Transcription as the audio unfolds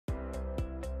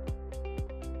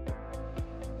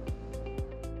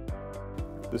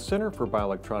The Center for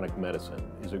Bioelectronic Medicine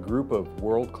is a group of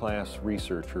world-class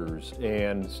researchers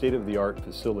and state-of-the-art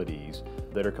facilities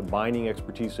that are combining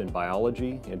expertise in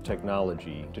biology and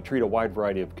technology to treat a wide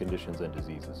variety of conditions and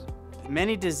diseases.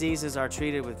 Many diseases are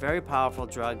treated with very powerful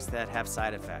drugs that have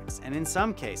side effects, and in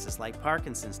some cases, like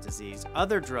Parkinson's disease,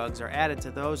 other drugs are added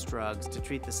to those drugs to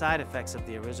treat the side effects of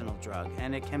the original drug,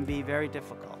 and it can be very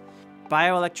difficult.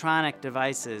 Bioelectronic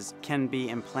devices can be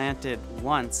implanted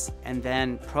once and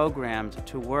then programmed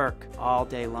to work all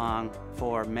day long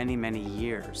for many, many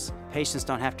years. Patients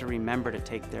don't have to remember to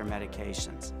take their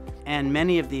medications. And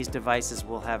many of these devices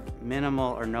will have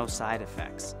minimal or no side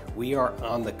effects. We are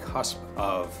on the cusp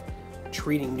of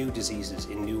treating new diseases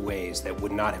in new ways that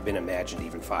would not have been imagined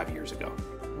even 5 years ago.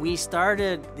 We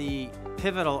started the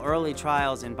pivotal early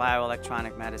trials in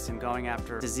bioelectronic medicine going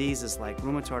after diseases like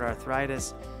rheumatoid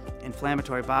arthritis,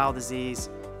 inflammatory bowel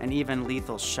disease, and even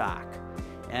lethal shock.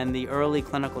 And the early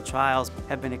clinical trials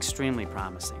have been extremely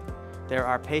promising. There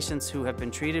are patients who have been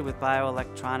treated with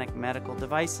bioelectronic medical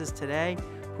devices today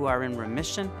who are in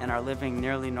remission and are living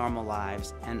nearly normal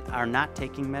lives and are not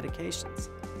taking medications.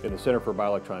 In the Center for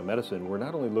Bioelectronic Medicine, we're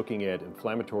not only looking at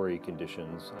inflammatory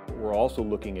conditions, we're also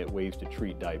looking at ways to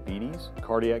treat diabetes,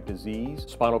 cardiac disease,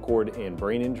 spinal cord and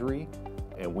brain injury,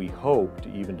 and we hope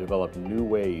to even develop new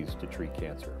ways to treat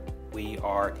cancer. We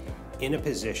are in a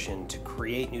position to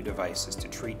create new devices to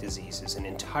treat diseases in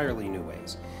entirely new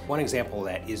ways. One example of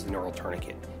that is the neural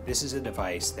tourniquet. This is a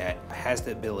device that has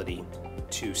the ability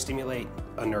to stimulate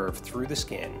a nerve through the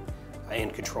skin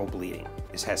and control bleeding.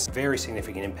 This has very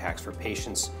significant impacts for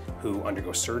patients who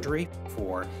undergo surgery,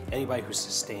 for anybody who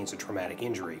sustains a traumatic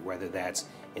injury, whether that's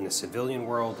in the civilian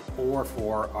world or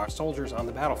for our soldiers on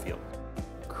the battlefield.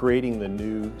 Creating the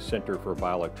new Center for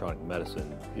Bioelectronic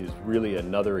Medicine is really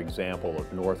another example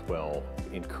of Northwell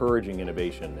encouraging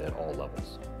innovation at all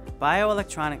levels.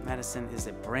 Bioelectronic medicine is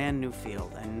a brand new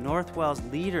field, and Northwell's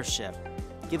leadership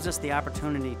gives us the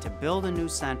opportunity to build a new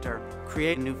center,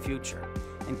 create a new future,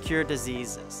 and cure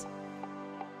diseases.